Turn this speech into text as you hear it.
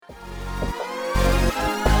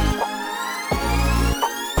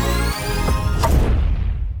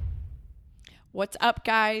What's up,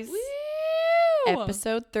 guys? Woo!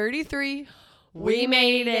 Episode 33. We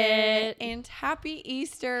made it. And happy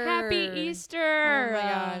Easter. Happy Easter. Oh my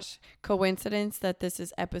gosh. Coincidence that this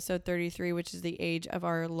is episode 33, which is the age of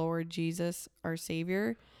our Lord Jesus, our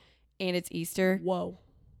Savior. And it's Easter. Whoa.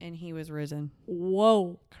 And he was risen.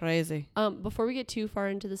 Whoa. Crazy. Before we get too far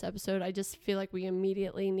into this episode, I just feel like we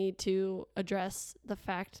immediately need to address the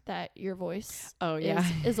fact that your voice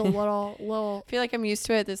is a little I feel like I'm used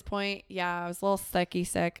to it at this point. Yeah, I was a little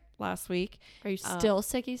sick last week. Are you still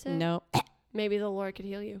sicky sick? No. Maybe the Lord could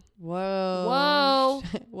heal you. Whoa.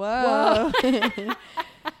 Whoa.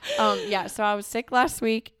 Yeah, so I was sick last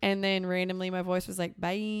week and then randomly my voice was like,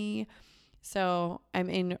 bye. So I'm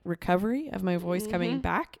in recovery of my voice coming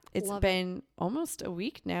back. It's been almost a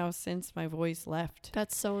week now since my voice left.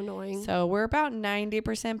 That's so annoying. So we're about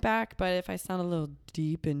 90% back, but if I sound a little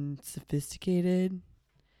deep and sophisticated,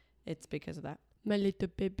 it's because of that. My little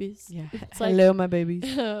babies. Yeah. It's Hello, like, my babies.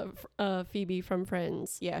 Phoebe from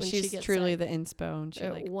Friends. Yeah, when she's she gets truly sick. the inspo and she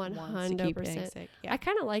like 100%. Wants to keep getting sick. Yeah. I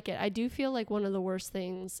kind of like it. I do feel like one of the worst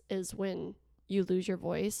things is when you lose your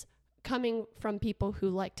voice coming from people who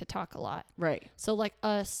like to talk a lot. Right. So like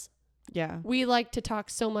us, yeah, we like to talk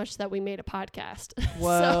so much that we made a podcast.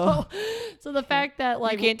 Whoa. so the fact that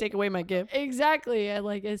like you can't take away my gift. Exactly.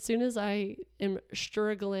 Like as soon as I am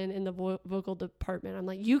struggling in the vocal department, I'm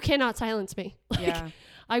like, you cannot silence me. Like, yeah.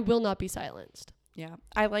 I will not be silenced. Yeah.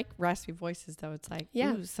 I like raspy voices though. It's like,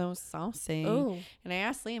 ooh, so saucy. Oh. And I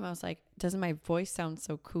asked Liam, I was like, doesn't my voice sound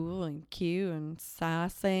so cool and cute and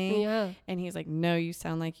sassy? Yeah. And he's like, no, you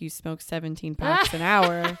sound like you smoke 17 packs an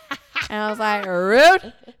hour. And I was like,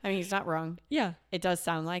 rude. I mean, he's not wrong. Yeah. It does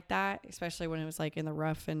sound like that, especially when it was like in the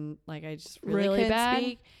rough and like I just really couldn't bad.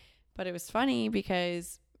 speak. But it was funny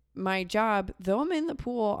because my job, though I'm in the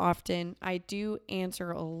pool often, I do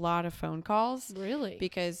answer a lot of phone calls. Really?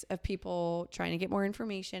 Because of people trying to get more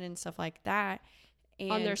information and stuff like that.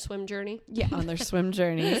 And on their swim journey? Yeah, on their swim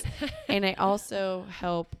journeys. And I also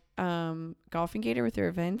help Golf and Gator with their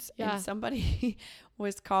events. Yeah. And somebody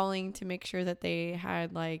was calling to make sure that they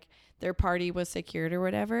had like their party was secured or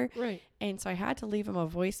whatever. Right. And so I had to leave them a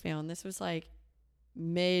voicemail. And this was like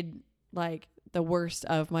mid, like the worst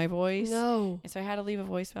of my voice. No. And so I had to leave a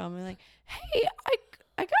voicemail. I'm like, hey,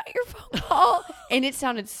 I got your phone call. And it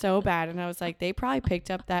sounded so bad. And I was like, they probably picked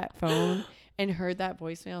up that phone and heard that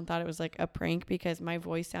voicemail and thought it was like a prank because my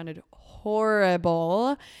voice sounded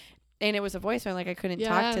horrible. And it was a voicemail. Like I couldn't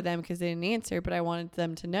talk to them because they didn't answer, but I wanted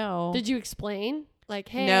them to know. Did you explain? Like,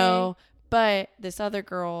 hey. No, but this other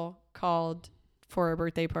girl called for a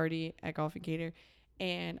birthday party at Golf and Gator.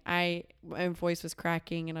 And my voice was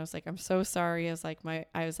cracking and I was like, I'm so sorry. I was like,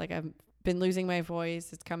 I've been losing my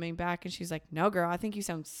voice. It's coming back. And she's like, no, girl, I think you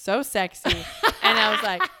sound so sexy. And I was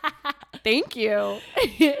like, thank you.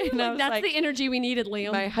 And I was that's like, the energy we needed,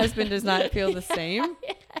 Liam. my husband does not feel the same,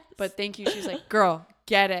 yes. but thank you. She's like, girl,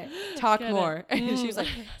 get it. Talk more. And she was like,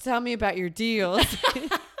 tell me about your deals.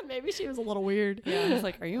 Maybe she was a little weird. Yeah. I was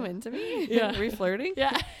like, are you into me? Yeah. Are we flirting?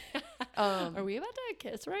 Yeah. Are we about to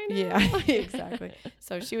kiss right now? Yeah, exactly.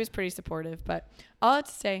 So she was pretty supportive, but all I have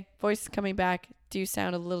to say, voice coming back, do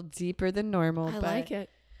sound a little deeper than normal. I like it.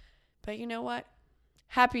 But you know what?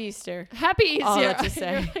 Happy Easter. Happy Easter. All that to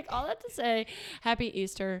say. You're like, all that to say. Happy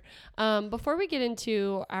Easter. Before we get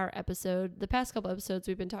into our episode, the past couple episodes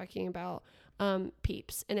we've been talking about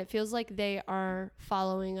peeps, and it feels like they are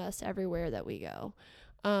following us everywhere that we go.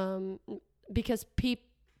 Because peep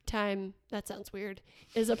time, that sounds weird,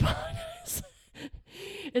 is upon us.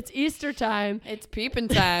 It's Easter time. It's peeping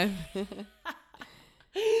time.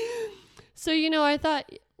 So, I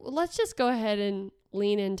thought, let's just go ahead and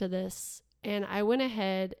lean into this. And I went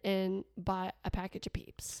ahead and bought a package of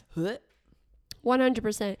peeps.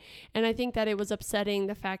 100%. And I think that it was upsetting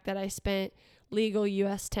the fact that I spent legal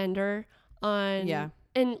U.S. tender on. Yeah.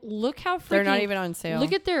 And look how freaking. They're not even on sale.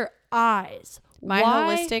 Look at their eyes. My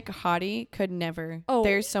holistic hottie could never. Oh.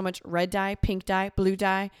 There's so much red dye, pink dye, blue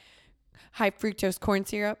dye, high fructose corn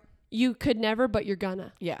syrup. You could never, but you're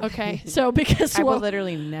gonna. Yeah. Okay. So because I will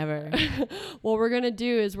literally never. What we're gonna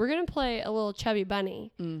do is we're gonna play a little chubby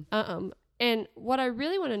bunny. And what I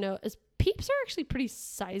really want to know is peeps are actually pretty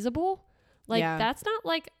sizable. Like that's not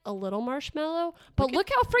like a little marshmallow, but look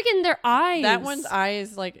how freaking their eyes. That one's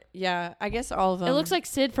eyes, like, yeah, I guess all of them. It looks like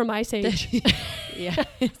Sid from Ice Age. Yeah.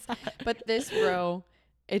 But this row,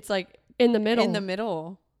 it's like in the middle. In the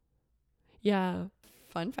middle. Yeah.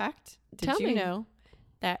 Fun fact. Tell Did you me. know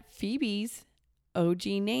that Phoebe's OG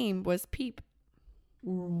name was Peep?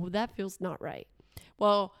 Ooh, that feels not right.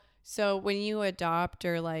 Well, so when you adopt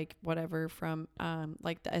or like whatever from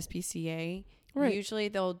like the SPCA, Right. Usually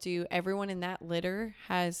they'll do, everyone in that litter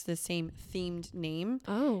has the same themed name.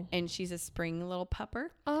 Oh. And she's a spring little pupper.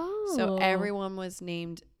 Oh. So everyone was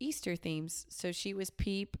named Easter themes. So she was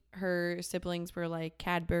Peep. Her siblings were like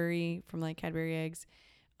Cadbury from like Cadbury eggs.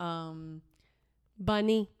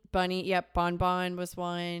 Bunny. Yep. Bon Bon was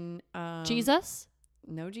one. Jesus.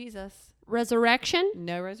 No Jesus. Resurrection.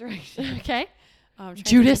 No resurrection. Okay.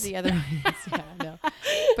 Judas. The other ones. Yeah, no.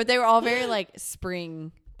 But they were all very like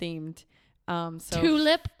spring themed. So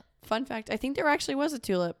Tulip. Fun fact, I think there actually was a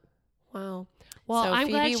tulip. Wow. Well, so I'm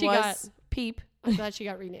glad she got Peep. I'm glad she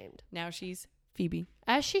got renamed. Now she's Phoebe.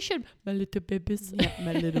 As she should. My little babies. Yeah,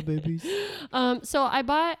 my little babies. So I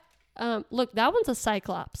bought look, that one's a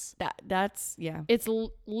cyclops. That's yeah. It's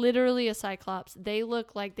literally a cyclops. They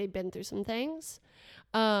look like they've been through some things.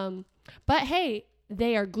 But hey,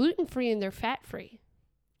 they are gluten-free and they're fat-free.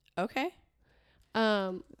 Okay.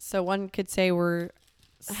 So one could say we're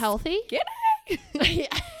healthy. Skinny.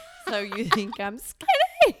 Yeah. So you think I'm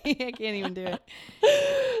skinny? I can't even do it.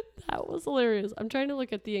 That was hilarious. I'm trying to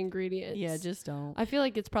look at the ingredients. Yeah, just don't. I feel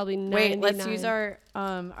like it's probably 99. Wait, let's use our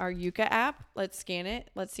Yuka app. Let's scan it.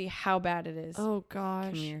 Let's see how bad it is. Oh gosh.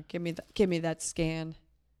 Come here. Give me that scan.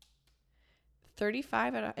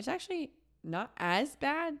 35 it's actually not as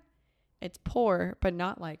bad. It's poor, but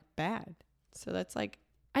not like bad. So that's like,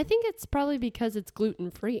 I think it's probably because it's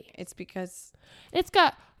gluten-free. it's because It's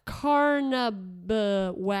got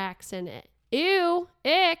carnauba wax in it. Ew,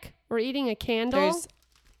 ick. We're eating a candle. there's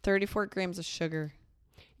 34 grams of sugar.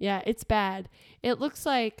 Yeah, it's bad. It looks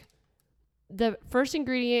like the first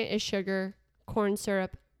ingredient is sugar, corn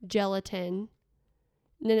syrup, gelatin.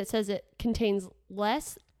 And then it says it contains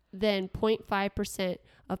less than 0.5%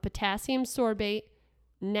 of potassium sorbate,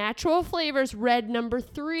 natural flavors, red number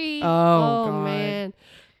 3. Oh, God. Man.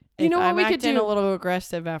 You You know what I'm we could acting do? a little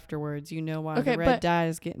aggressive afterwards. You know why Okay, the red but- dye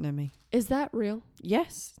is getting to me. Is that real?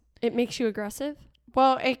 Yes. It makes you aggressive?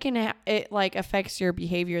 Well, it can it like affects your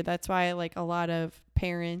behavior. That's why like a lot of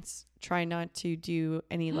parents try not to do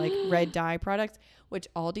any like red dye products, which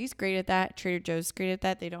Aldi's great at that. Trader Joe's great at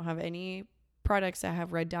that. They don't have any products that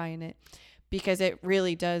have red dye in it because it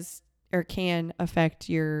really does or can affect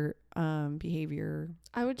your behavior.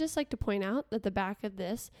 I would just like to point out that the back of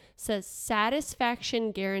this says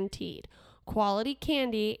satisfaction guaranteed. Quality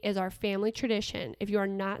candy is our family tradition. If you are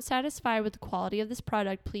not satisfied with the quality of this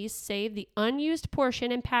product, please save the unused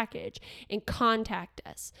portion and package and contact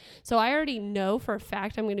us. So I already know for a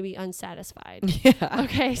fact I'm going to be unsatisfied. Yeah.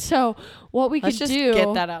 Okay, so what we Let's could just do,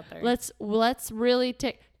 get that out there. let's really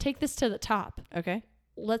take this to the top. Okay.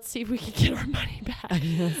 Let's see if we can get our money back.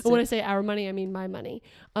 And when I say our money, I mean my money.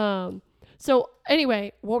 So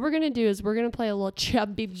anyway, what we're going to do is we're going to play a little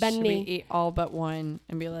chubby bunny. Should we eat all but one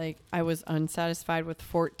and be like, I was unsatisfied with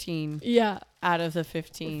 14 Yeah, out of the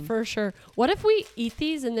 15? for sure. What if we eat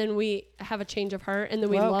these and then we have a change of heart and then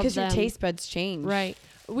we love them? Because your taste buds change. Right.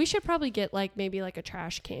 We should probably get like maybe like a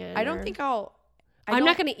trash can. I don't think I'm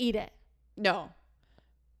not going to eat it. No.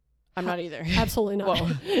 I'm not either. Absolutely not. Whoa.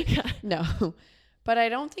 Yeah. No. But I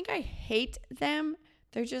don't think I hate them.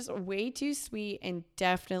 They're just way too sweet and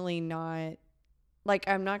definitely not, like,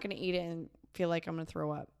 I'm not going to eat it and feel like I'm going to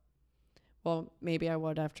throw up. Well, maybe I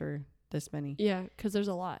would after this many. Yeah, because there's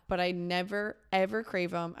a lot. But I never, ever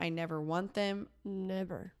crave them. I never want them.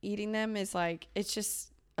 Never. Eating them is like, it's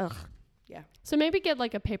just, ugh. Yeah. So maybe get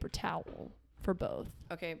like a paper towel for both.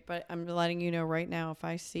 Okay, but I'm letting you know right now, if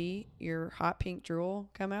I see your hot pink drool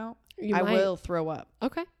come out, You I might. will throw up.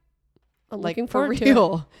 Okay. I'm Like, looking for forward to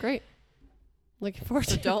real. it. Great. Looking forward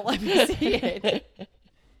So to don't let me see it.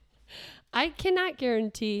 I cannot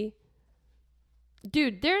guarantee.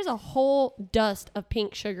 Dude, there's a whole dust of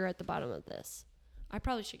pink sugar at the bottom of this. I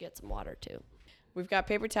probably should get some water too. We've got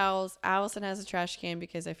paper towels. Allison has a trash can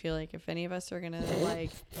because I feel like if any of us are going to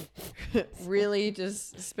like really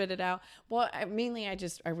just spit it out. Well, I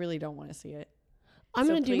really don't want to see it. I'm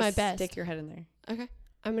So going to do my please best. Stick your head in there. Okay.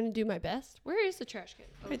 I'm going to do my best. Where is the trash can?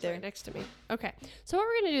 Oh, Right it's there. next to me. Okay. So what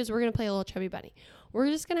we're going to do is we're going to play a little chubby bunny. We're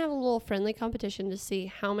just going to have a little friendly competition to see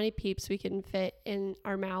how many peeps we can fit in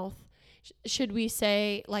our mouth. Should we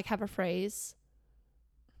say, like, have a phrase?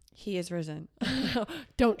 He is risen.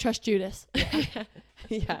 Don't trust Judas.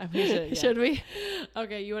 Yeah, we should. Yeah. Should we?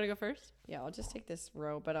 Okay. You want to go first? Yeah, I'll just take this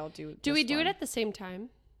row, but I'll do. Do we just do one. it at the same time?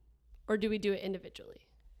 Or do we do it individually?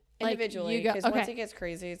 Individually? Like, you go- Because once okay. it gets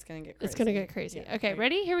crazy, it's going to get crazy. It's going to get crazy. Yeah, okay. right.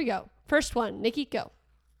 Ready? Here we go. First one. Nikki, go.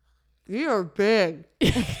 You are big.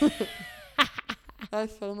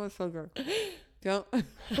 That's so much sugar. Don't.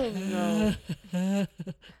 Oh, no.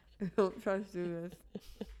 Don't try to do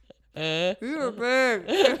this. You are big.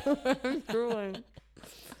 I'm drooling.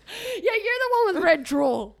 Yeah, you're the one with red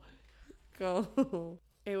drool. Go.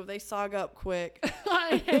 Ew, they sog up quick.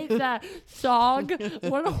 I hate that. Sog.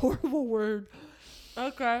 What a horrible word.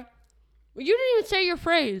 Okay. Well, you didn't even say your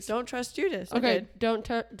phrase. Don't trust Judas. Okay. Don't.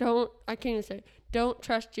 I can't even say it. Don't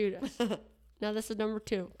trust Judas. Now this is number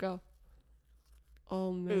 2. Go.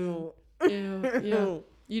 Oh man. Ew. Ew. Yeah.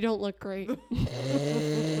 You don't look great. Ew.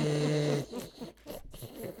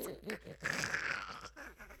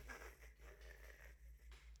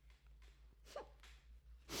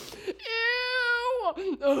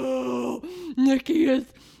 Oh, Nikki you're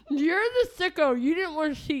the sicko. You didn't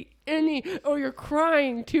want to see any. Oh, you're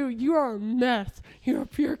crying too. You are a mess. You're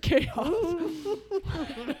pure chaos.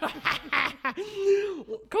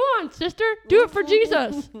 Come on, sister. Do it for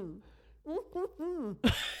Jesus.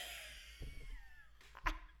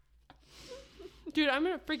 Dude, I'm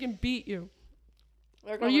going to freaking beat you.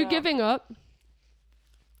 Are you giving up?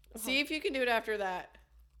 See if you can do it after that.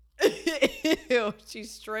 Ew, she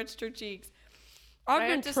stretched her cheeks. I've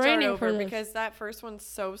been training for this. Because that first one's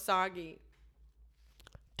so soggy.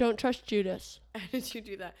 Don't trust Judas. How did you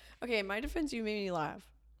do that? Okay, in my defense, you made me laugh.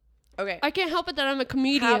 Okay. I can't help it that I'm a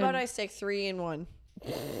comedian. How about I stick 3 in 1?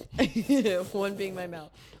 1 being my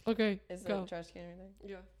mouth. Okay, Is go. the trash can anything?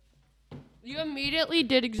 Yeah. You immediately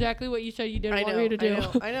did exactly what you said you didn't want me to do.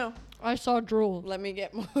 I know. I saw drool. Let me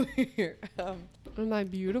get more here. Am I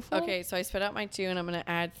beautiful? Okay, so I spit out my 2, and I'm going to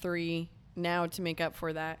add 3 now to make up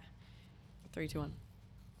for that. 3, 2, 1.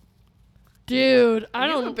 Dude, I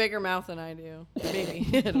don't have a bigger mouth than I do. Maybe.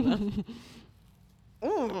 I don't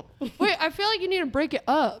know. Wait, I feel like you need to break it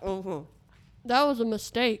up. That was a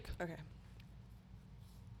mistake. Okay.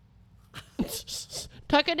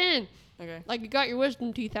 Tuck it in. Okay. Like you got your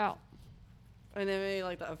wisdom teeth out. And then maybe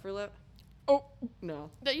like the upper lip. Oh. No.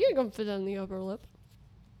 That you ain't gonna fit on the upper lip.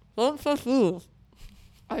 Don't such fools.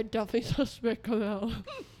 I definitely saw spit come out.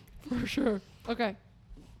 For sure. Okay.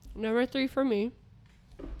 Number 3 for me.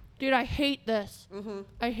 Dude, I hate this.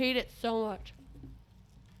 I hate it so much.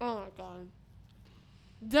 Oh my god.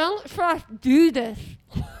 Don't trust do this.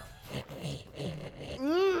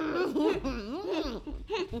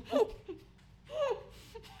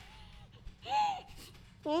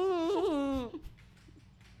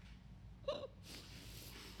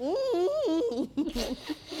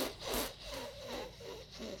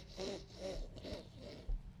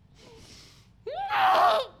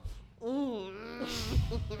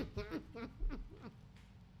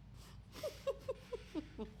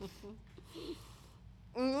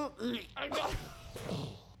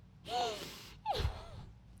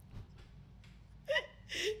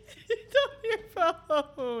 It's on your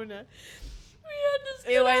phone. We had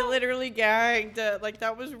to Ew, I literally gagged. Like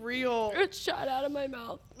that was real. It shot out of my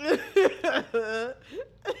mouth.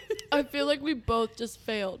 I feel like we both just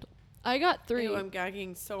failed. I got 3. Ew, I'm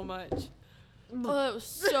gagging so much. Oh, that was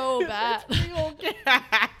so bad. Real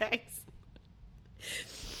gags.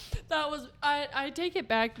 That was I take it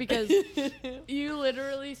back because you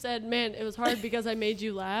literally said, "Man, it was hard because I made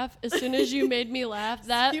you laugh." As soon as you made me laugh,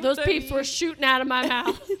 those peeps were shooting out of my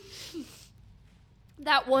mouth.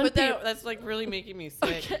 That one peep. That's like really making me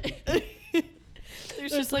sick. Okay.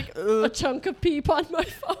 There's just like a chunk of peep on my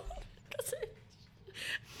phone.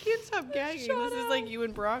 I can't stop gagging. This is like you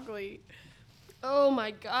and broccoli. Oh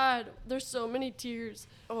my god, there's so many tears.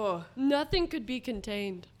 Oh, nothing could be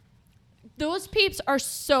contained. Those peeps are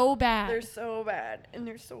so bad. They're so bad, and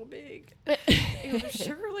they're so big. Ew, there's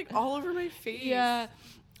sugar like all over my face. Yeah,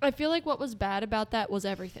 I feel like what was bad about that was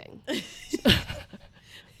everything.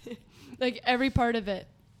 Like every part of it.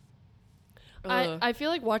 I feel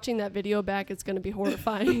like watching that video back is going to be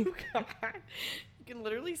horrifying. Oh, God. You can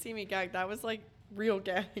literally see me gag. That was like real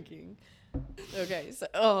gagging. Okay, so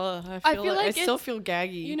I feel like I still feel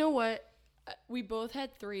gaggy. You know what? We both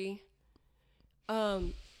had 3.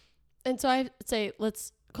 And so I say,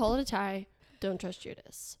 let's call it a tie. Don't trust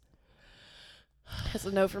Judas. That's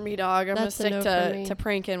a no for me, dog. I'm going to stick to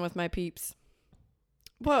pranking with my peeps.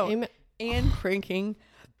 Whoa. Amen. And pranking.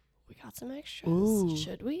 We got some extras. Ooh.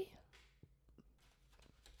 Should we?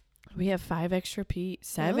 We have 5 extra peeps.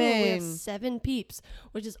 7. No, we have 7 peeps,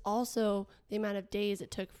 which is also the amount of days it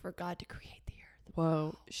took for God to create the earth.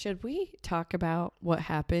 Whoa. Should we talk about what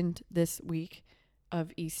happened this week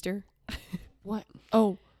of Easter? What?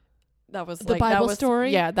 Oh. That was the Bible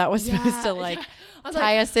story? Yeah, that was supposed to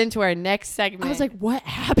tie us into our next segment. I was like, what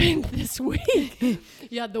happened this week?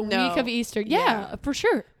 Yeah, the week of Easter. Yeah, for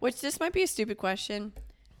sure. Which this might be a stupid question,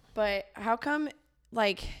 but how come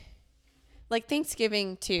like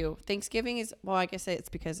Thanksgiving too? Thanksgiving is, well, I guess it's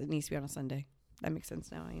because it needs to be on a Sunday. That makes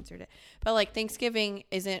sense now. I answered it. But like Thanksgiving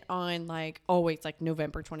isn't on like always like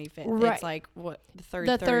November 25th. Right. It's like what, the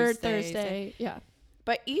third Thursday. Thursday. Yeah.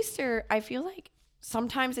 But Easter, I feel like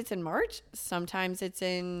sometimes it's in March. Sometimes it's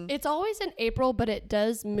in... It's always in April, but it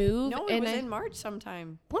does move. No, it was in March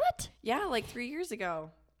sometime. What? Yeah, like 3 years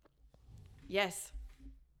ago. Yes.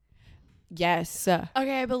 Yes.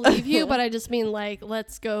 Okay, I believe you, but I just mean like,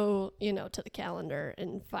 let's go, to the calendar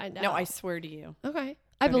and find out. No, I swear to you. Okay.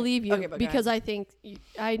 I believe you because I I think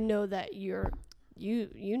I know that you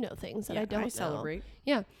know things that I don't know. celebrate.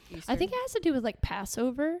 Yeah. Easter. I think it has to do with like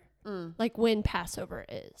Passover, like when Passover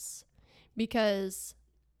is, because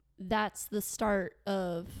that's the start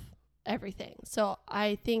of everything. So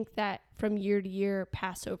I think that from year to year,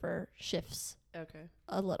 Passover shifts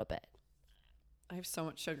a little bit. I have so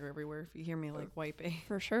much sugar everywhere. If you hear me like wiping,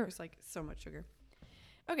 For sure. There's like so much sugar.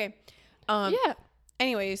 Okay. Yeah.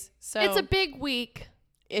 Anyways, so It's a big week.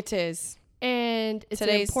 It is. And it's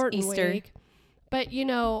Today's an important Easter. week. But,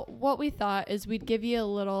 what we thought is we'd give you a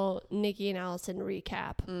little Nikki and Allyson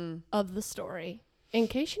recap of the story in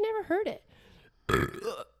case you never heard it.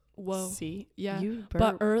 Whoa. See? Yeah. You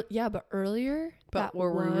But earlier. But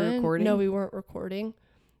were we recording? No, we weren't recording.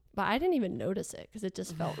 But I didn't even notice it because it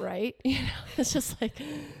just felt right. It's just like,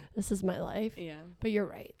 this is my life. Yeah. But you're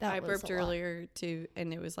right. I burped earlier too,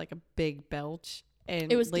 and it was like a big belch.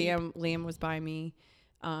 And it was Liam was by me.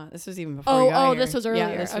 This was even before you got here. This was earlier.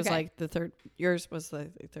 Yeah, this was like the third. Yours was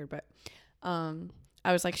the third, but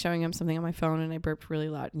I was like showing him something on my phone, and I burped really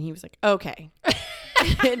loud, and he was like, "Okay,"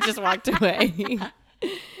 and just walked away.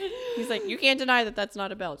 He's like, "You can't deny that that's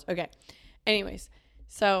not a belch." Okay. Anyways,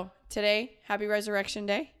 so today, Happy Resurrection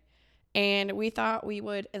Day. And we thought we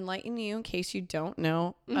would enlighten you, in case you don't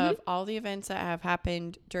know, of all the events that have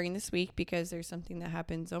happened during this week, because there's something that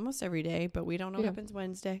happens almost every day, but we don't know what happens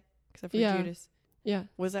Wednesday, except for Judas. Yeah.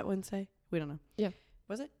 Was that Wednesday? We don't know. Yeah.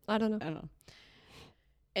 Was it? I don't know. I don't know.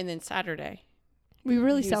 And then Saturday. We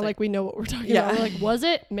really sound like we know what we're talking about. We're like, was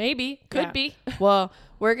it? Maybe. Could be. Well,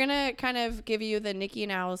 we're going to kind of give you the Nikki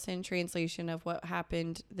and Allyson translation of what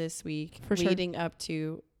happened this week leading up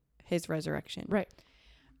to his resurrection. Right.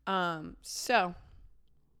 So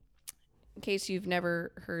in case you've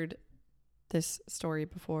never heard this story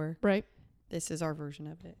before, right, this is our version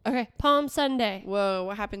of it. Okay. Palm Sunday. Whoa,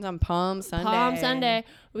 what happens on Palm Sunday? Palm Sunday,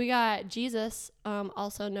 we got Jesus,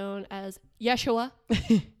 also known as Yeshua,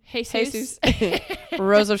 Jesus.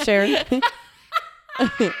 Rose of Sharon. I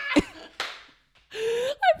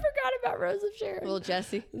forgot about Rose of Sharon. Little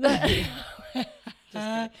Jesse. Just kidding.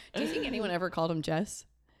 Do you think anyone ever called him Jess?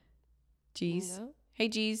 Jeez. No. Hey,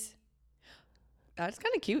 Jeez. That's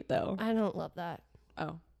kind of cute, though. I don't love that.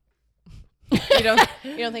 Oh. You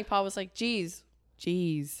don't think Paul was like, Jeez.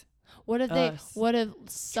 What if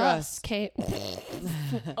sus came?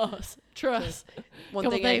 Us. Trust. One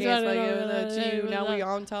thing I guess like you. Now we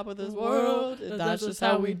on top of this world. That's just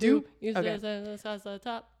how we do. Okay. That's the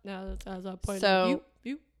top. Now that's a point of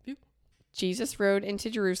view. Jesus rode into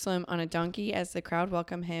Jerusalem on a donkey as the crowd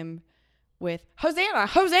welcomed him with Hosanna,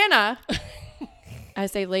 Hosanna,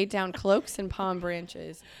 as they laid down cloaks and palm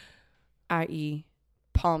branches, i.e.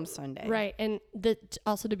 Palm Sunday. Right. And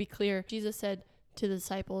also to be clear, Jesus said to the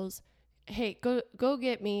disciples, hey, go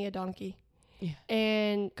get me a donkey. Yeah.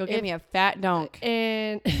 And go get me a fat donk.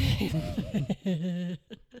 And and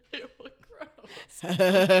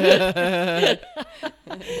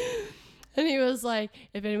he was like,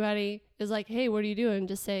 if anybody is like, hey, what are you doing?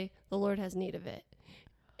 Just say the Lord has need of it.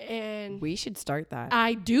 And we should start that.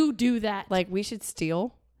 I do that. Like we should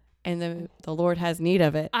steal, and then the Lord has need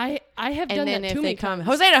of it. I have done that too many times.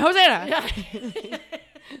 Hosanna, Hosanna. Yeah.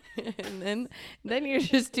 and then you're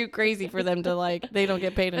just too crazy for them to like. They don't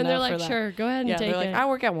get paid enough. And they're like, for that. sure, go ahead and take they're it. Like, I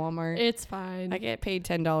work at Walmart. It's fine. I get paid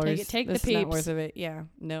 $10. Take this the peeps. Is not worth of it. Yeah,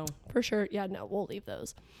 no. For sure. Yeah, no, we'll leave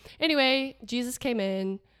those. Anyway, Jesus came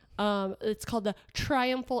in. It's called the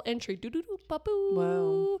triumphal entry. Doo-doo-doo, ba-boo.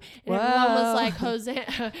 Whoa. And everyone was like,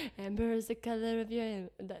 Hosanna. Amber is the color of your...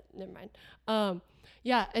 Never mind.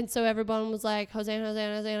 Yeah, and so everyone was like, Hosanna,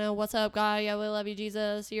 Hosanna, Hosanna. What's up, God? Yeah, we love you,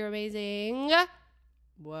 Jesus. You're amazing.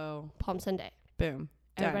 Whoa. Palm Sunday. Boom.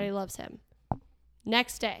 Everybody Done. loves him.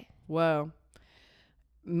 Next day. Whoa.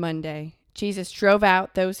 Monday. Jesus drove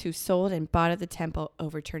out those who sold and bought at the temple,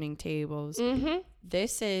 overturning tables. Mm-hmm.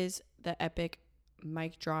 This is the epic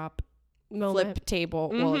mic drop moment. Flip table.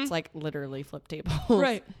 Mm-hmm. Well, it's like literally flip table.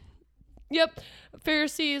 Right. Yep.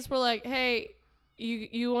 Pharisees were like, hey,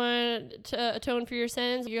 you want to atone for your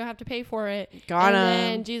sins? You have to pay for it. Got him. And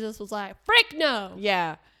then Jesus was like, frick no.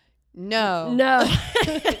 Yeah. No. No.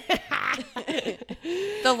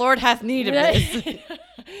 The Lord hath need of this.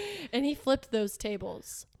 And he flipped those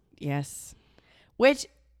tables. Yes. Which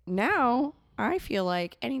now I feel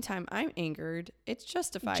like anytime I'm angered, it's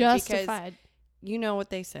justified. Because you know what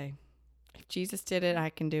they say. If Jesus did it, I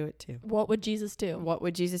can do it too. What would Jesus do? What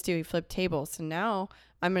would Jesus do? He flipped tables. So now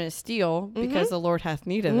I'm going to steal because the Lord hath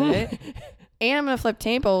need of it. And I'm going to flip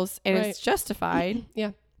tables, and it's justified.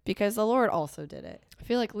 Yeah. Because the Lord also did it. I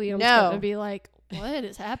feel like Liam's going to be like, what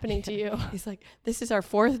is happening to you? He's like, this is our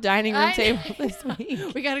 4th dining room table this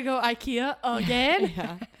week. We got to go IKEA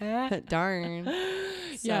again? Yeah. Darn.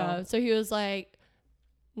 Yeah. So he was like,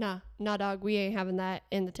 nah, dog. We ain't having that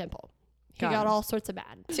in the temple. He got all sorts of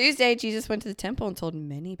bad. Tuesday, Jesus went to the temple and told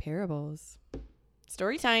many parables.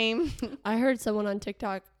 Story time. I heard someone on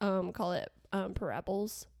TikTok call it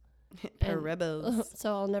parables. Parables.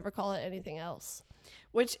 So I'll never call it anything else.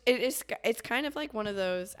 Which it's kind of like one of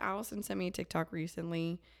those. Allison sent me a TikTok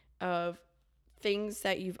recently of things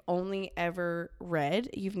that you've only ever read,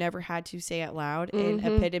 you've never had to say out loud, and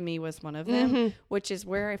epitome was one of them, which is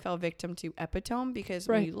where I fell victim to epitome, because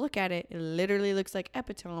when you look at it, it literally looks like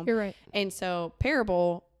epitome. You're right. And so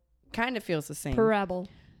parable kind of feels the same. Parable.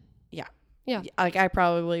 Yeah. Like I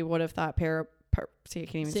probably would have thought see, I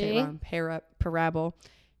can't even say it wrong. Parable.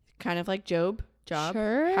 Kind of like Job.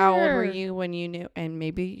 Sure. How old were you when you knew? And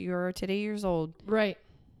maybe you're today years old. Right.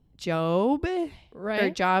 Job. Right. Or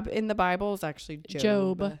Job in the Bible is actually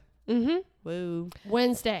Job. Woo.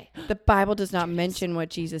 Wednesday. The Bible does not mention what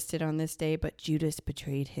Jesus did on this day, but Judas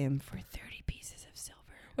betrayed him for 30 pieces of silver.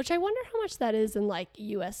 Which I wonder how much that is in like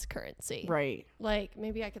U.S. currency. Right. Like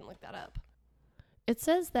maybe I can look that up. It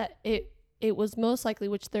says that it was most likely,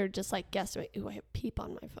 which they're just like guessing. Ooh, I have peep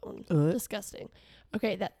on my phone. Disgusting.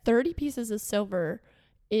 Okay, that 30 pieces of silver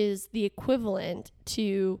is the equivalent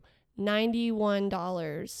to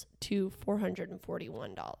 $91 to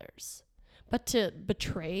 $441. But to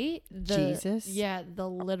betray Jesus? Yeah, the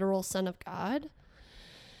literal Son of God.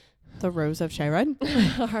 The Rose of Sharon?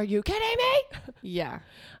 Are you kidding me? Yeah.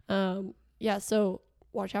 Yeah, so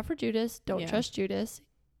watch out for Judas. Don't trust Judas.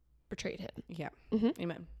 Betrayed him. Yeah.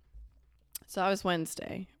 Amen. So that was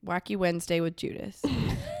Wednesday. Wacky Wednesday with Judas.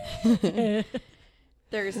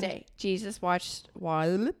 Thursday, Jesus washed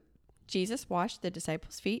the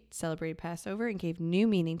disciples' feet, celebrated Passover, and gave new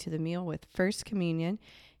meaning to the meal with First Communion.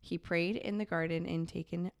 He prayed in the garden and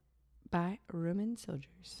taken by Roman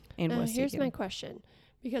soldiers. And here's my question,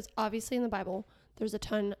 because obviously in the Bible there's a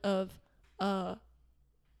ton of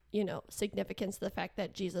significance to the fact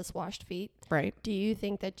that Jesus washed feet. Right. Do you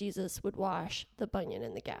think that Jesus would wash the bunion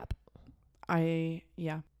in the gap? I'm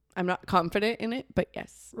not confident in it, but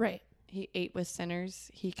yes. Right. He ate with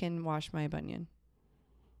sinners. He can wash my bunion.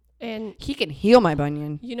 And he can heal my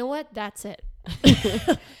bunion. You know what? That's it.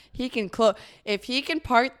 He can if he can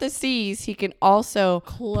part the seas, he can also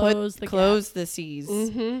close the seas.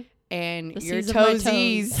 And the your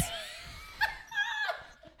toesies.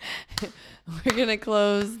 We're going to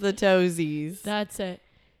close the toesies. That's it.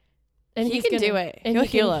 And he can do it. And He'll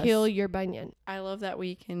he heal can us. heal your bunion. I love that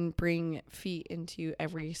we can bring feet into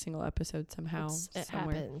every single episode somehow. It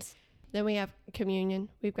happens. Then we have communion.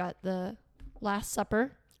 We've got the Last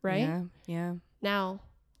Supper, right? Yeah. Now,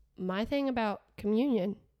 my thing about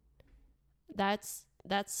communion, that's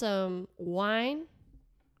some wine,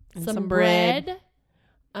 and some bread.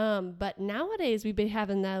 But nowadays we've been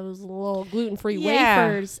having those little gluten-free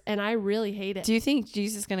wafers, and I really hate it. Do you think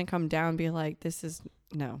Jesus is going to come down and be like, this is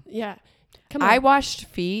no? Yeah. Come on. I washed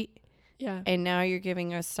feet. Yeah. And now you're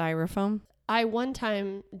giving us styrofoam? I one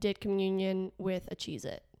time did communion with a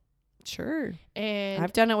Cheez-It. Sure. And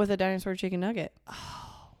I've done it with a dinosaur chicken nugget.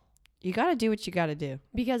 Oh. You got to do what you got to do.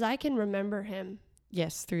 Because I can remember him.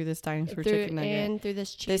 Yes, through this dinosaur chicken nugget. And through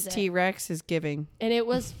this Cheez-It. This T-Rex is giving. And it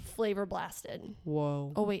was flavor blasted.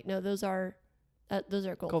 Whoa. Oh, wait. No, those are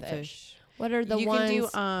goldfish. What are the you ones? You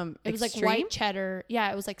can do it was like white cheddar.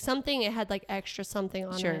 Yeah, it was like something. It had like extra something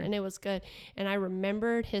on it, and it was good. And I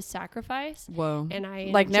remembered his sacrifice. Whoa! And I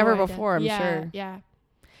like never before. I'm sure. Yeah.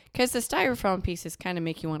 Because the styrofoam pieces kind of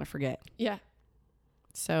make you want to forget. Yeah.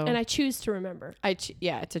 So. And I choose to remember.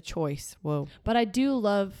 it's a choice. Whoa. But I do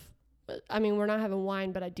love. I mean, we're not having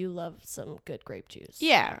wine, but I do love some good grape juice.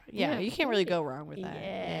 Yeah. You can't really go wrong with that.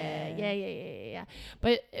 Yeah.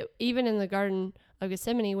 But even in the Garden of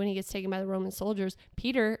Gethsemane, when he gets taken by the Roman soldiers,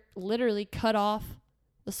 Peter literally cut off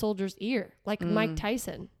the soldier's ear, like Mike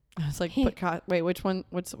Tyson. I was like, wait, which one?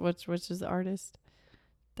 Which is the artist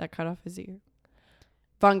that cut off his ear?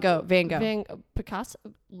 Van Gogh. Picasso.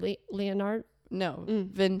 Leonardo. No,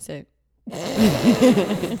 Vincent.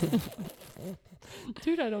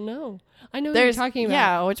 Dude, I don't know. I know what you're talking about.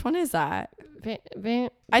 Yeah, which one is that? I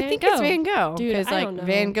think it's Van Gogh. Dude, because I don't know.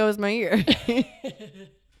 Van Gogh's my ear. Why do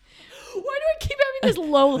I keep having this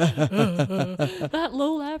low that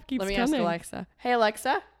low laugh keeps coming? Let me ask Alexa. Hey,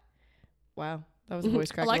 Alexa. Wow, that was a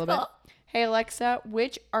voice crack a little bit. Hey, Alexa,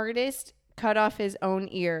 which artist cut off his own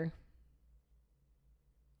ear.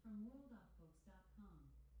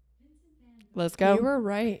 Let's go. You were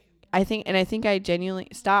right. I think I genuinely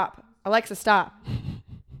stop. Alexa, stop.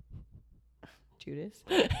 Judas.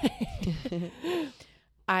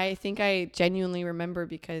 I think I genuinely remember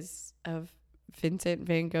because of Vincent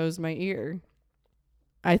Van Gogh's My Ear.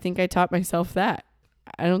 I think I taught myself that.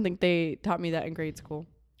 I don't think they taught me that in grade school.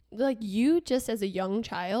 Like, you just as a young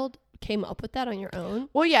child came up with that on your own?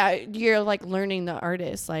 Well, yeah, you're like learning the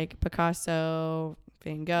artists like Picasso,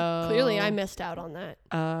 Van Gogh. Clearly, I missed out on that.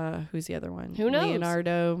 Who's the other one? Who knows?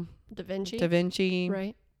 Leonardo Da Vinci. Da Vinci.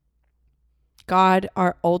 Right. God,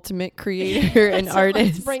 our ultimate creator and So artist.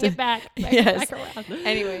 let's bring it back. Yes. Back around.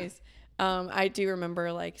 Anyways, I do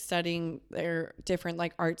remember like studying their different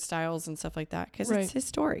like art styles and stuff like that because Right. it's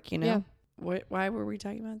historic, you know. Yeah. Why were we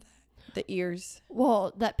talking about that? The ears.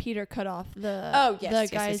 Well, that Peter cut off the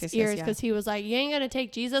guy's ears because he was like, "You ain't gonna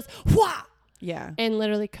take Jesus," Wah! Yeah. And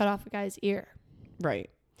literally cut off a guy's ear. Right.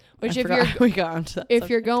 Which I if forgot you're we got onto that if subject.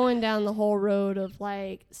 you're going down the whole road of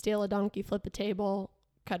like steal a donkey, flip a table,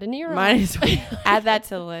 cut an ear Might off. as well add that to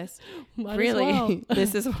the list. Might as Really, well.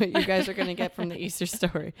 this is what you guys are going to get from the Easter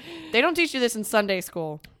story. They don't teach you this in Sunday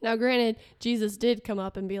school. Now, granted, Jesus did come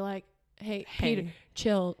up and be like, "Hey, Peter,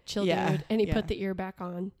 chill, Yeah, dude," and he yeah. put the ear back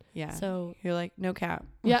on. Yeah. So You're like, no cap.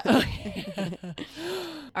 yeah,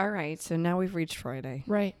 All right. So now we've reached Friday.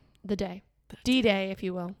 right, the day, D-Day, if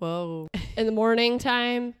you will. Whoa. In the morning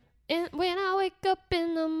time, and when I wake up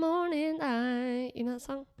in the morning, you know that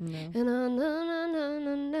song? No.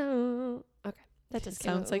 And no. Okay, that just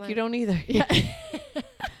came Sounds up like with you my- don't either. Yeah.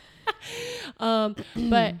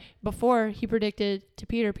 But before he predicted to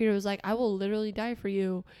Peter, Peter was like, "I will literally die for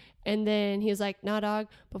you." And then he was like, "Nah, dog,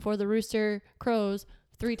 before the rooster crows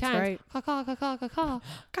 3 times. right. Caw, caw, caw, caw, caw."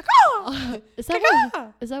 Caw-caw! Is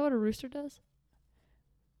that what a rooster does?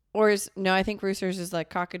 Or no, I think roosters is like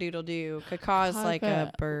cock-a-doodle-doo. Caw is like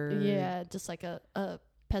a bird. Yeah, just like a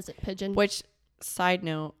peasant pigeon. Which, side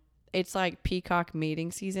note, it's like peacock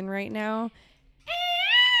mating season right now.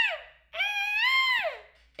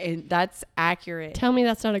 And that's accurate. Tell me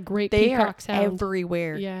that's not a great They peacock are sound.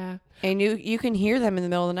 everywhere. Yeah. And you can hear them in the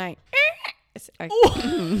middle of the night. I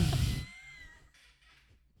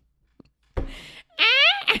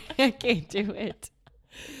can't do it.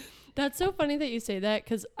 That's so funny that you say that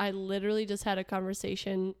because I literally just had a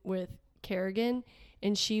conversation with Kerrigan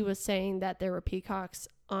and she was saying that there were peacocks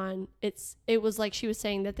on it was like she was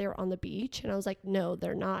saying that they were on the beach and I was like, no,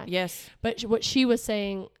 they're not. Yes. But what she was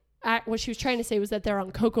saying, what she was trying to say was that they're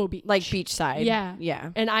on Cocoa Beach. Like beachside. Yeah.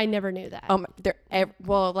 Yeah. And I never knew that. They're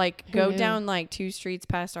like Who go knew? down like 2 streets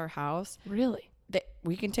past our house. Really?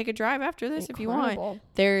 We can take a drive after this if you want. Incredible.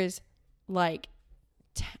 There's like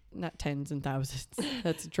not tens and thousands.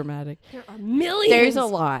 That's dramatic. There are millions. There's a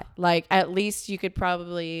lot. Like at least you could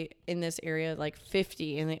probably in this area like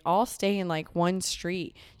 50 and they all stay in like one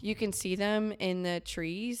street. You can see them in the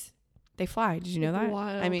trees. They fly. Did you know that?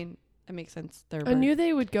 Wild. I mean, that makes sense. They're I knew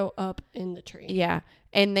they would go up in the tree. Yeah.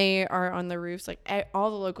 And they are on the roofs. Like all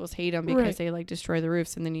the locals hate them because Right. they like destroy the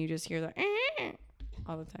roofs and then you just hear the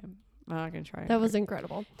all the time. I'm not going to try it. That was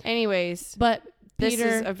incredible. Anyways, But this Peter,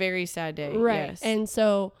 is a very sad day. right. Yes. And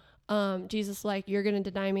so Jesus like, "You're going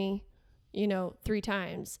to deny me, 3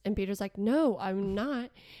 times." And Peter's like, "No, I'm not.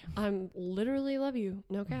 I'm literally love you.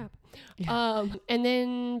 No cap." Yeah. And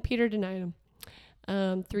then Peter denied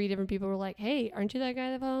him. 3 different people were like, "Hey, aren't you that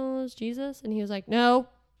guy that follows Jesus?" And he was like, "No."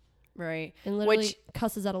 Right. And literally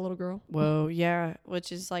cusses at a little girl. Whoa, yeah.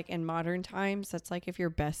 Which is like in modern times, that's like if your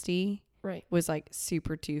bestie Right. was like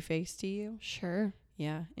super two-faced to you. Sure.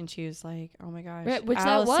 Yeah. And she was like, oh my gosh. Right, which that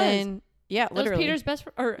Allison. was. Yeah, That was literally. Peter's best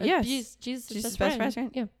friend. Or Yes. Jesus' best best friend.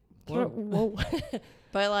 friend. Yeah. Whoa. Whoa.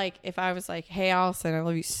 But like if I was like, hey, Allison, I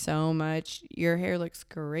love you so much. Your hair looks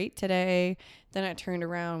great today. Then I turned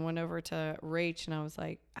around, went over to Rach, and I was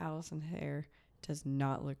like, Allison's hair does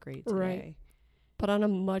not look great today. Right. But on a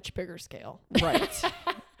much bigger scale. Right.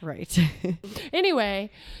 Right. Anyway,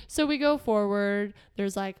 so we go forward.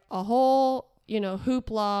 There's like a whole,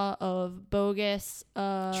 hoopla of bogus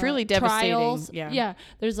Truly devastating. trials. Yeah.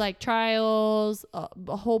 There's like trials,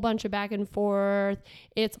 a whole bunch of back and forth.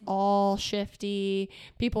 It's all shifty.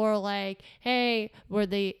 People are like, hey, where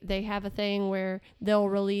they have a thing where they'll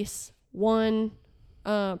release one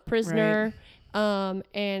prisoner. And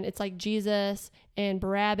it's like Jesus and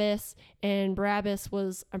Barabbas. And Barabbas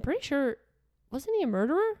was, I'm pretty sure, wasn't he a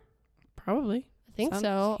murderer? Probably. I think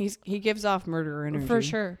so. He gives off murderer energy. For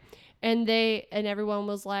sure. And everyone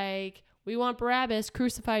was like, we want Barabbas,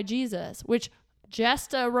 crucify Jesus, which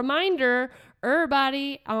just a reminder,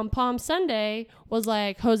 everybody on Palm Sunday was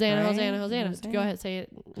like, Hosanna, Right? Hosanna, Hosanna. Hosanna. Go ahead, say it,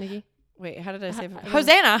 Nikki. Wait, how did I say it?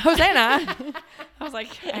 Hosanna! Hosanna! I was like,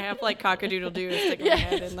 I have like cock-a-doodle-doo sticking my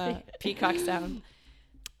head in the peacock sound.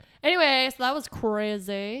 Anyway, so that was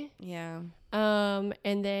crazy. Yeah. And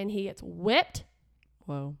then he gets whipped.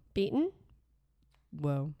 Whoa. Beaten.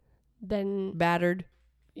 Whoa. Then. Battered.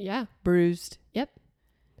 Yeah. Bruised. Yep.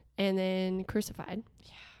 And then crucified.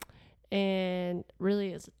 Yeah. And really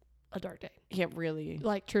is a dark day. Yeah, really.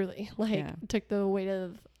 Like, truly. Like, took the weight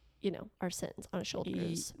of, our sins on his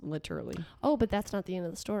shoulders. Literally. Oh, but that's not the end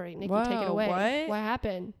of the story. Nikki, Whoa, take it away. What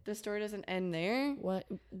happened? The story doesn't end there. What?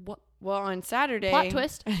 Well, on Saturday. Plot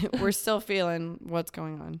twist. We're still feeling what's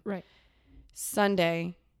going on. Right.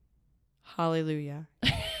 Sunday. Hallelujah.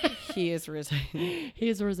 He is risen. He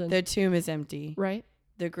is risen. The tomb is empty. Right.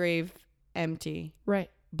 The grave empty.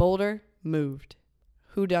 Right. Boulder moved.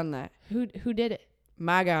 Who done that? Who did it?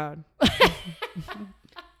 My God.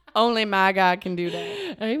 Only my God can do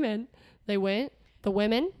that. Amen. They went. The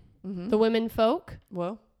women. Mm-hmm. The women folk.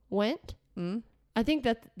 Whoa. Went. Mm-hmm. I think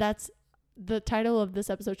that's the title of this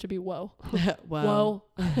episode should be Whoa. Whoa.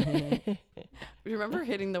 Whoa. Remember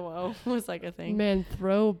hitting the whoa was like a thing. Man,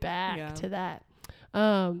 throwback to that.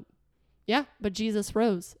 Yeah, but Jesus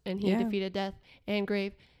rose and he defeated death and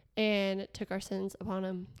grave and took our sins upon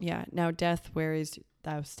him. Yeah. Now death, where is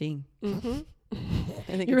thou sting? Mm-hmm.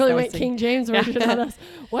 I think you really went King James version on us.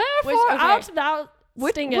 Wherefore out thou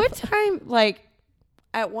stingeth. What time, like,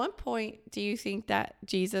 at one point do you think that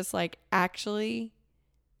Jesus, like, actually,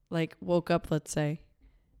 like, woke up, let's say,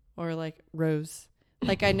 or, like, rose?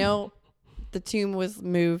 Like, I know the tomb was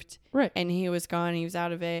moved, right, and he was gone, he was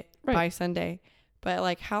out of it by Sunday, but,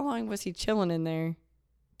 like, how long was he chilling in there,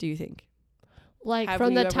 do you think? Like,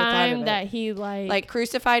 from the time that he, like,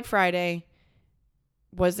 crucified Friday,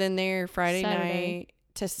 was in there Friday night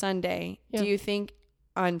to Sunday. Yeah. Do you think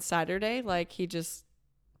on Saturday, like, he just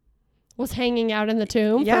was hanging out in the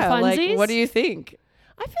tomb for funsies? Like, what do you think?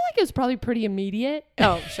 I feel like it was probably pretty immediate.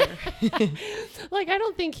 Oh, sure. Like, I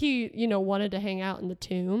don't think he, wanted to hang out in the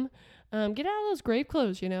tomb. Get out of those grave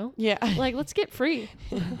clothes, Yeah. Like, let's get free.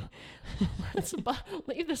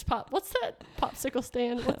 Leave this What's that popsicle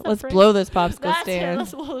stand? Let's blow this popsicle stand.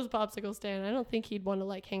 Let's blow this popsicle stand. I don't think he'd want to,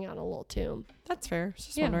 like, hang out in a little tomb. That's fair.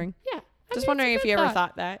 Just wondering. Yeah. Just wondering if you ever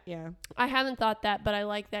thought that. Yeah. I haven't thought that, but I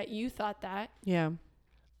like that you thought that. Yeah.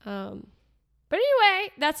 But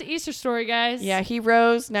anyway, that's the Easter story, guys. Yeah, he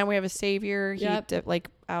rose. Now we have a savior. Yep. He, like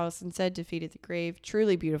Allison said, defeated the grave.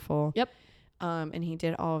 Truly beautiful. Yep. And he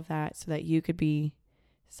did all of that so that you could be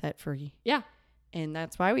set free. Yeah. And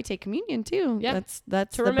that's why we take communion too. Yep.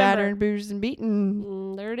 That's the battered, bruised, and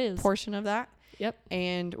beaten there it is. portion of that. Yep.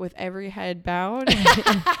 And with every head bowed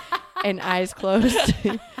and eyes closed,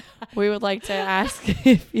 we would like to ask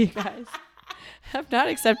if you guys have not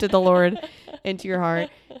accepted the Lord into your heart,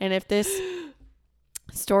 and if this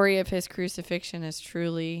story of his crucifixion has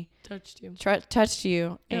truly touched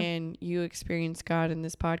you, and you experienced God in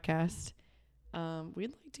this podcast,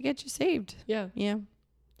 we'd like to get you saved. Yeah.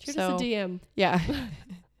 Shoot us a DM. Yeah.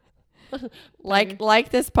 like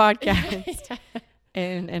this podcast.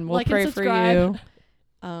 and we'll pray for you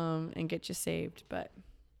and get you saved. But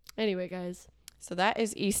anyway, guys. So that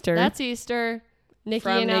is Easter. That's Easter. Nikki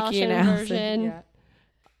and Allyson version. Yeah.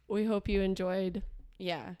 We hope you enjoyed.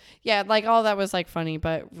 Yeah. Yeah, like all that was like funny,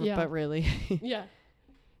 but really. Yeah.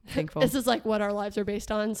 Thankful. This is like what our lives are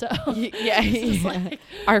based on, so yeah. Like,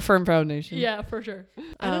 our firm foundation. Yeah, for sure.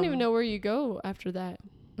 I don't even know where you go after that.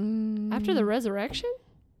 After the resurrection?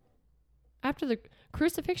 After the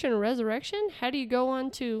crucifixion and resurrection? How do you go on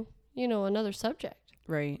to, another subject?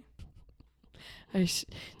 Right.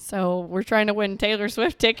 So we're trying to win Taylor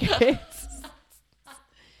Swift tickets.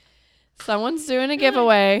 Someone's doing a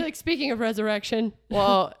giveaway. Like, speaking of resurrection.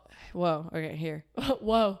 Whoa. Okay, here.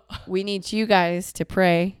 Whoa. We need you guys to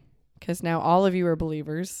pray, because now all of you are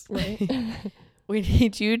believers. Right. We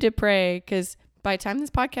need you to pray, because by the time this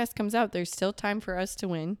podcast comes out, there's still time for us to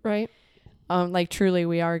win. Right. Like, truly,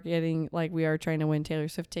 we are trying to win Taylor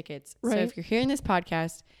Swift tickets. Right. So if you're hearing this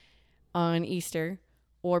podcast on Easter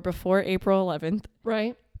or before April 11th,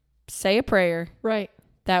 right, say a prayer. Right.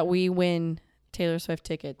 That we win Taylor Swift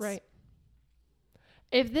tickets. Right.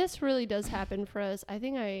 If this really does happen for us, I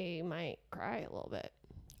think I might cry a little bit.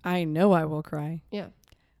 I know I will cry. Yeah.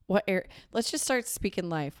 What era? Let's just start speaking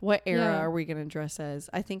life. What era are we going to dress as?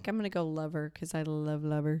 I think I'm going to go Lover, because I love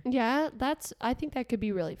Lover. Yeah, I think that could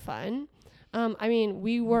be really fun. I mean,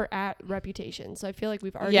 we were at Reputation, so I feel like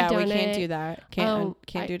we've already done it. Yeah, we can't do that. Can't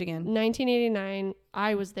do it again. 1989,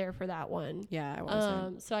 I was there for that one. Yeah, I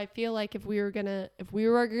wasn't. So I feel like if we were gonna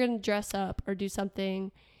dress up or do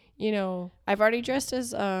something, I've already dressed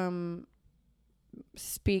as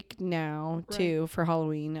Speak Now too for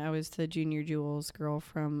Halloween. I was the Junior Jewels girl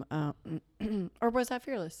from or was that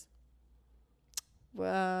Fearless?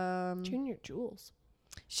 Junior Jewels.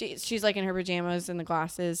 She's like in her pajamas and the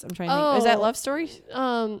glasses. I'm trying to think. Is that Love Stories?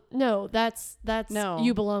 No, that's No.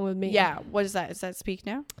 You Belong With Me. Yeah. What is that? Is that Speak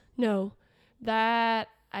Now? No, that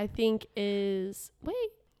I think is. Wait,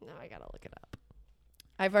 no, I gotta look it up.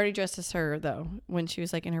 I've already dressed as her though when she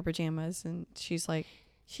was like in her pajamas and she's like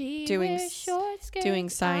doing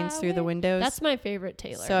signs through the windows. That's my favorite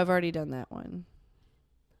Taylor. So I've already done that one.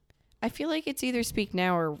 I feel like it's either Speak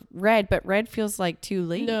Now or Red, but Red feels like too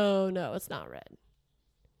late. No, it's not Red.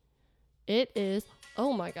 It is.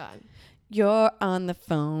 Oh my God. You're on the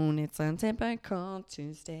phone. It's on Tampa Call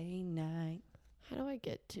Tuesday night. How do I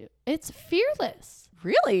get to? It's Fearless.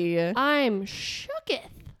 Really? I'm shooketh.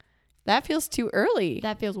 That feels too early.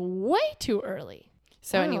 That feels way too early.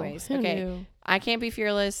 So Wow, anyways, who okay. knew? I can't be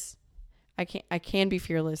fearless. I can be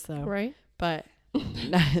fearless though. Right? But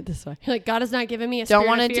not this way. You're like, God has not given me a Don't spirit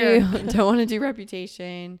want of to fear. don't want to do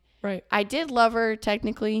Reputation. Right. I did love her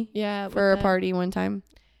technically. Yeah. For a party one time.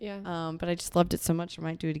 Yeah. But I just loved it so much I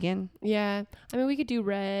might do it again. Yeah. I mean, we could do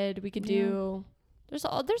Red. We could do. There's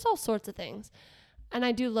all sorts of things, and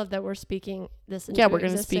I do love that we're speaking this into we're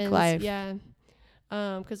gonna speak live. Yeah.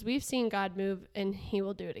 Because we've seen God move, and He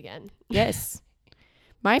will do it again. Yes.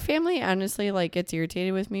 My family honestly like gets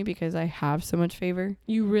irritated with me because I have so much favor.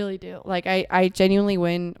 You really do. Like I genuinely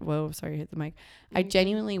win. Whoa, sorry, hit the mic. I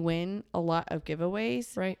genuinely win a lot of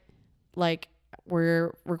giveaways. Right. Like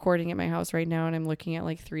we're recording at my house right now and I'm looking at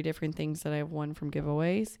like 3 different things that I've won from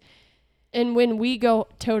giveaways. And when we go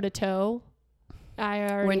toe to toe, I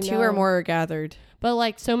already when 2 know. or more are gathered. But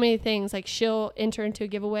like so many things, like she'll enter into a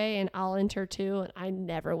giveaway and I'll enter too, and I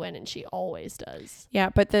never win, and she always does. Yeah,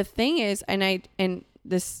 but the thing is,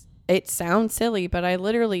 this, it sounds silly, but I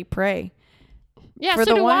literally pray. Yeah, for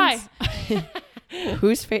so the do ones, I.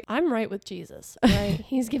 Who's I'm right with Jesus, right?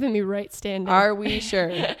 He's given me right standing. Are we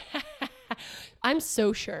sure? I'm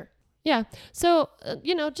so sure. Yeah. So,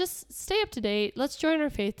 just stay up to date. Let's join our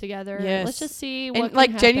faith together. Yes. Let's just see what and can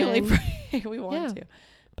like happen. genuinely pray. We want to.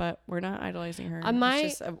 But we're not idolizing her.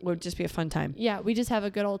 It would just be a fun time. Yeah, we just have a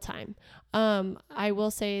good old time. I will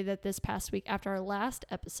say that this past week, after our last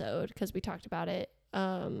episode, because we talked about it,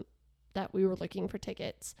 that we were looking for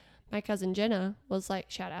tickets, my cousin Jenna was like,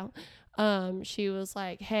 shout out. She was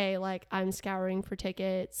like, hey, like, I'm scouring for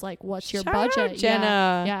tickets. Like, what's your budget? Out,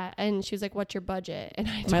 Jenna. Yeah. And she was like, what's your budget? And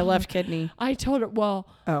I my left kidney. I told her, well,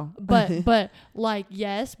 but like,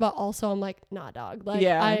 yes, but also I'm like, nah, dog.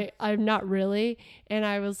 Like, I'm not really. And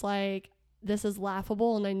I was like, this is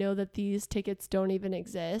laughable. And I know that these tickets don't even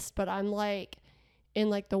exist, but I'm like in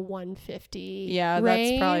like the 150 range.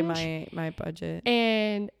 That's probably my budget.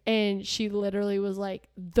 And she literally was like,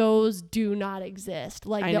 those do not exist.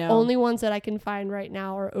 Like the only ones that I can find right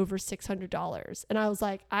now are over $600. And I was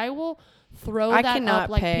like, I will throw that up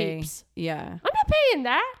like peeps. Yeah. I'm not paying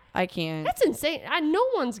that. I can't. That's insane. No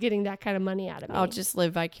one's getting that kind of money out of me. I'll just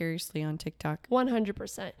live vicariously on TikTok.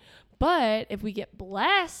 100%. But if we get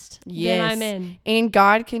blessed, then I'm in. And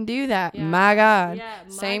God can do that. Yeah. My God. Yeah,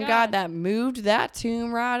 Same God that moved that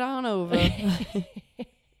tomb right on over.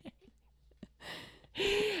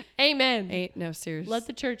 Amen. No, seriously. Let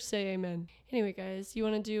the church say amen. Anyway, guys, you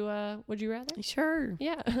want to do Would You Rather? Sure.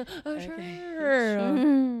 Yeah.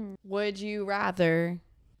 Sure. Would you rather,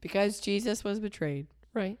 because Jesus was betrayed.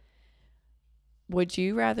 Right. Would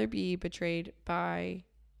you rather be betrayed by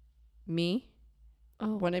me?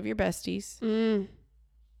 One of your besties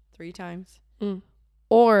 3 times,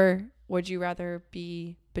 or would you rather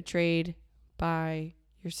be betrayed by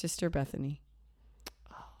your sister Bethany?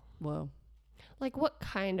 Whoa. Like what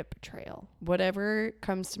kind of betrayal? Whatever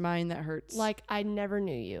comes to mind that hurts. Like I never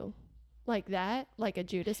knew you. Like that? Like a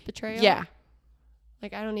Judas betrayal? Yeah.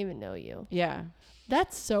 Like I don't even know you. Yeah.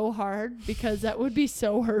 That's so hard because that would be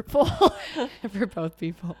so hurtful. For both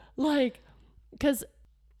people. Like, because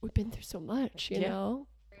we've been through so much, you know?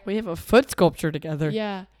 We have a foot sculpture together.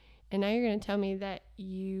 Yeah. And now you're going to tell me that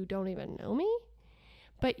you don't even know me?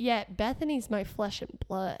 But yet Bethany's my flesh and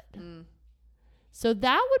blood. So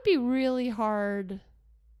that would be really hard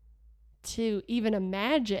to even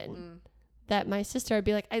imagine that my sister would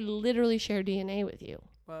be like, I literally share DNA with you.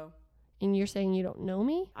 Whoa. And you're saying you don't know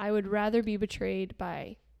me? I would rather be betrayed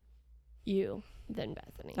by you than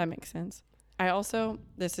Bethany. That makes sense. I also,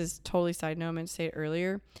 this is totally side note, I meant to say it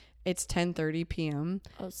earlier. It's 10:30 p.m.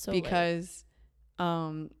 Oh, so because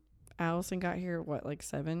Allison got here at like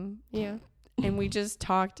 7? Yeah. And we just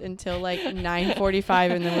talked until like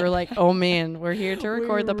 9:45 and then we were like, oh man, we're here to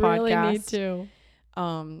record the podcast. We really need to.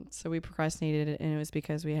 So we procrastinated it, and it was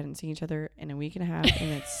because we hadn't seen each other in a week and a half,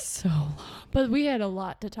 and it's so long. But we had a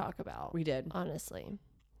lot to talk about. We did. Honestly.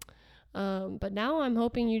 But now I'm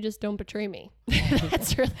hoping you just don't betray me.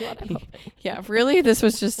 That's really what I'm hoping. Yeah, really, this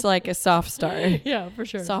was just like a soft start. Yeah, for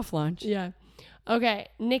sure. Soft launch. Yeah. Okay,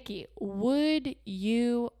 Nikki, would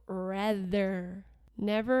you rather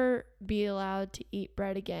never be allowed to eat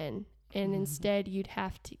bread again, and instead you'd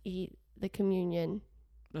have to eat the communion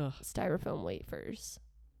styrofoam wafers?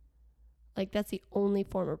 Like, that's the only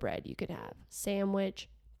form of bread you could have. Sandwich,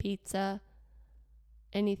 pizza,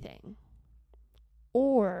 anything.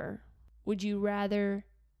 Or would you rather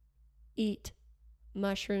eat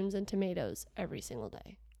mushrooms and tomatoes every single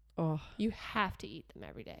day? Oh, You have to eat them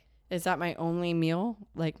every day. is that my only meal,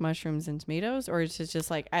 like mushrooms and tomatoes, or is it just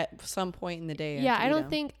like at some point in the day? Yeah, I don't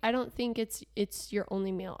think it's your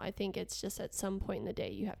only meal. I think it's just at some point in the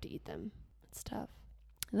day you have to eat them. It's tough.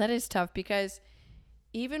 That is tough, because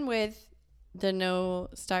even with the no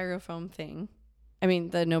styrofoam thing, I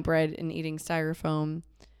mean the no bread and eating styrofoam,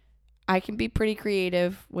 I can be pretty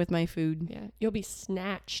creative with my food. Yeah, you'll be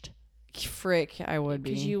snatched. Frick, I would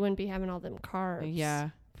be. Because you wouldn't be having all them carbs. Yeah.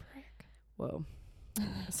 Frick. Whoa.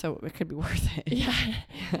 So it could be worth it. Yeah.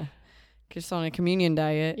 Just on a communion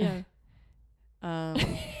diet. Yeah.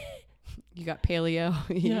 You got paleo.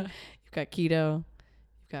 Yeah. You've got keto.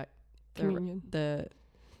 You've got Communion.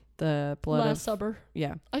 the blood Last supper.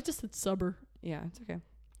 Yeah. I just said supper. Yeah, it's okay.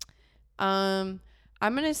 I'm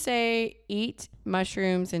gonna say eat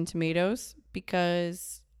mushrooms and tomatoes,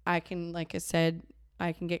 because I can, like I said,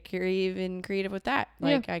 I can get creative with that.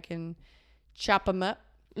 Like, I can chop them up.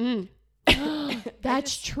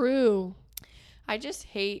 That's true. I just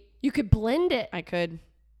hate. You could blend it. I could.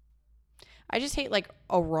 I just hate like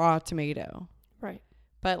a raw tomato. Right.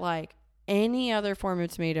 But like any other form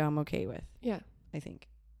of tomato, I'm okay with. Yeah. I think.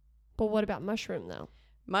 But what about mushroom though?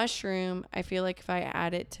 Mushroom, I feel like if I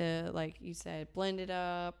add it to, like you said, blend it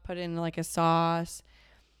up, put it in like a sauce.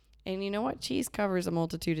 And you know what? Cheese covers a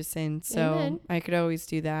multitude of sins. So Amen. I could always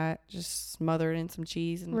do that. Just smother it in some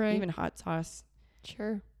cheese, and even hot sauce.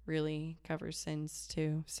 Sure. Really covers sins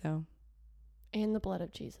too. So. And the blood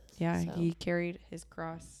of Jesus. Yeah, so. He carried his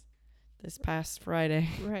cross this past Friday.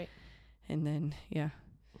 Right. And then,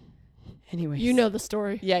 anyways. You know the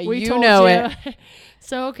story. Yeah, we you told know you. it.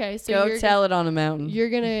 So, okay. So go tell it on a mountain. You're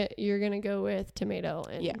gonna go with tomato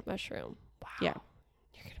and mushroom. Wow. Yeah.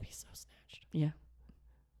 You're gonna be so snatched. Yeah.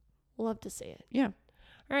 Love to see it. Yeah.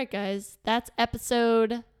 All right, guys. That's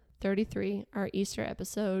episode 33, our Easter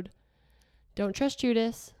episode. Don't trust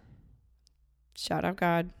Judas. Shout out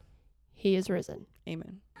God. He is risen.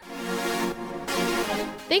 Amen.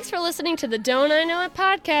 Thanks for listening to the Don't I Know It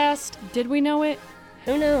podcast. Did we know it?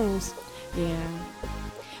 Who knows? Yeah.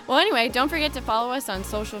 Well, anyway, don't forget to follow us on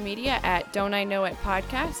social media at Don't I Know It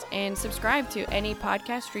Podcast, and subscribe to any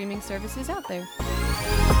podcast streaming services out there.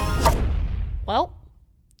 Well,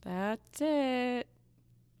 that's it.